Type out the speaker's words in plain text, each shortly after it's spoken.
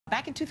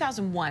back in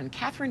 2001,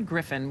 Catherine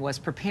Griffin was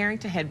preparing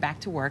to head back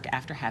to work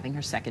after having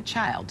her second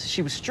child.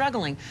 She was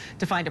struggling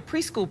to find a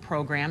preschool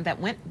program that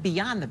went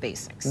beyond the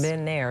basics.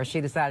 Been there.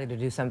 She decided to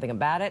do something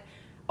about it,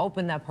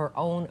 opened up her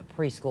own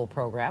preschool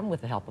program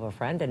with the help of a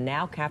friend, and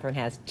now Catherine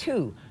has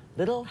 2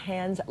 Little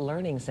Hands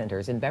Learning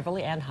Centers in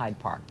Beverly and Hyde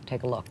Park.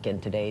 Take a look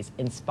in today's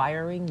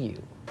Inspiring You.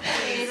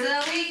 Days of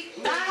the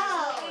week.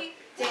 Wow.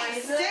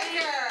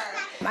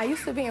 Sticker. I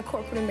used to be in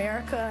corporate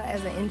America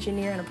as an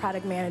engineer and a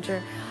product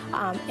manager,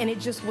 and it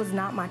just was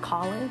not my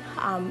calling.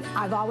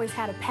 I've always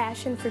had a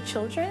passion for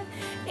children,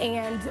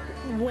 and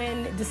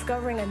when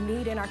discovering a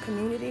need in our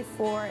community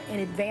for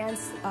an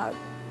advanced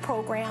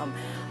program,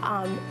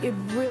 it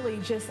really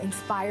just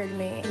inspired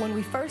me. When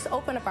we first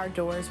opened up our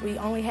doors, we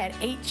only had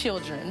 8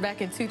 children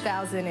back in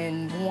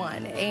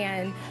 2001,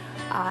 and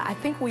I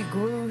think we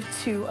grew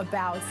to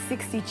about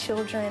 60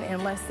 children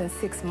in less than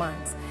 6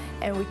 months.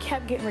 And we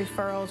kept getting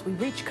referrals. We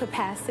reached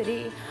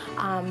capacity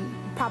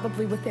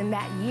probably within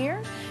that year.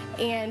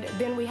 And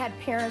then we had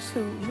parents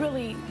who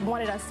really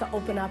wanted us to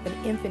open up an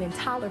infant and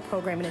toddler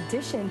program in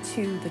addition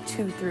to the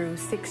 2 through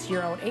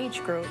 6-year-old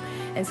age group.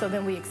 And so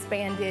then we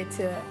expanded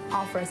to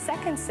offer a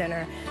second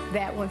center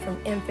that went from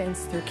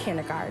infants through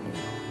kindergarten.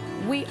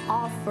 We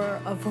offer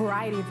a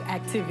variety of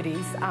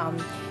activities.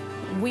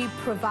 We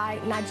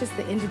provide not just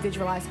the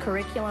individualized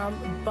curriculum,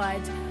 but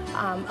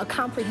a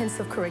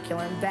comprehensive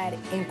curriculum that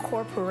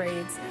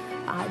incorporates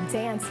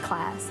dance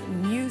class,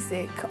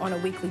 music on a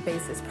weekly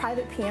basis,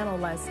 private piano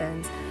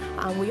lessons.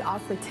 We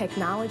offer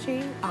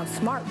technology,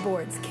 smart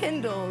boards,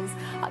 Kindles,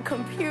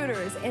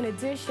 computers, in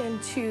addition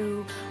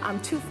to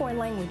 2 foreign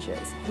languages.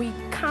 We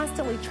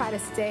constantly try to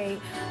stay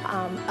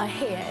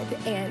ahead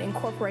and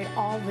incorporate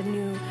all the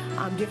new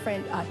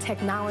different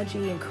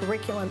technology and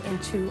curriculum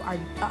into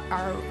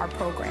our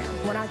program.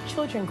 When our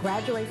children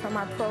graduate from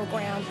our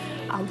program,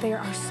 they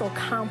are so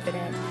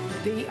confident.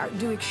 They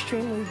do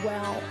extremely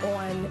well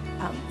on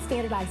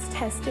standardized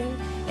testing,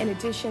 in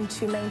addition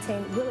to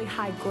maintain really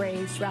high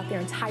grades throughout their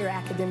entire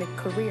academic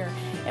career.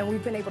 And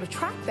we've been able to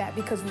track that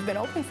because we've been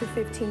open for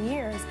 15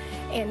 years,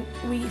 and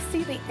we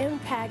see the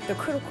impact the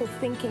critical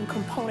thinking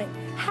component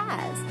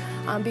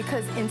has.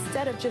 Because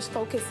instead of just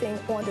focusing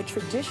on the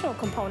traditional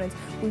components,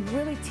 we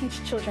really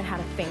teach children how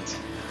to think.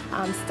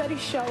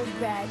 Studies show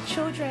that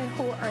children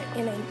who are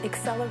in an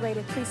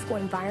accelerated preschool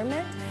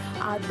environment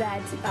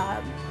that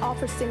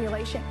offer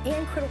stimulation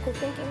and critical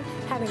thinking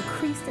have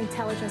increased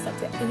intelligence up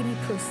to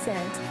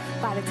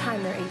 80% by the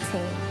time they're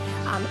 18.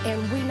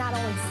 And we not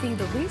only see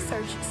the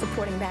research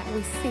supporting that,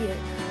 we see it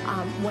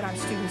when our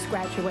students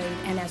graduate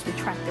and as we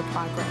track their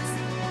progress.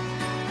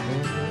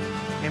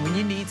 And when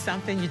you need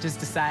something, you just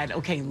decide,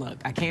 okay, look,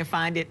 I can't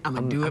find it, I'm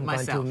going to do it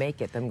myself. I'm going to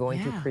make it. I'm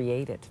going to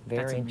create it.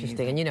 Very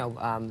interesting. And you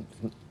know,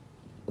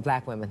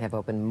 Black women have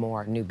opened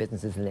more new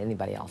businesses than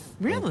anybody else.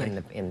 Really?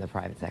 In the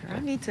private sector. I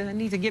need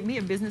to get me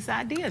a business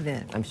idea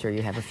then. I'm sure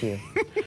you have a few.